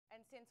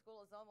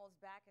school is almost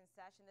back in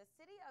session. The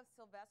city of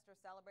Sylvester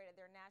celebrated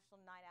their National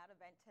Night Out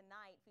event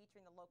tonight,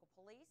 featuring the local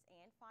police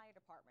and fire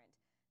department.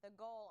 The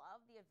goal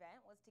of the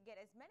event was to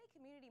get as many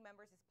community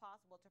members as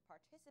possible to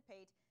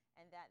participate,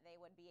 and that they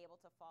would be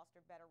able to foster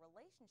better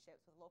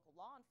relationships with local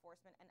law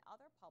enforcement and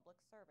other public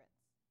servants.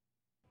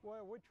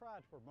 Well, we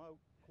try to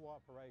promote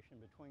cooperation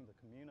between the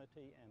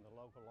community and the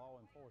local law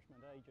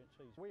enforcement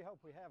agencies. We hope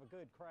we have a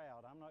good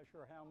crowd. I'm not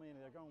sure how many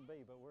they're going to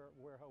be, but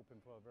we're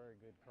hoping for a very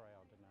good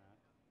crowd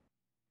tonight.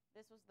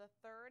 This was the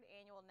third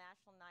annual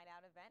National Night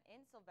Out event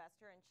in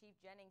Sylvester, and Chief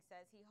Jennings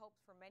says he hopes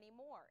for many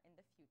more in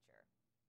the future.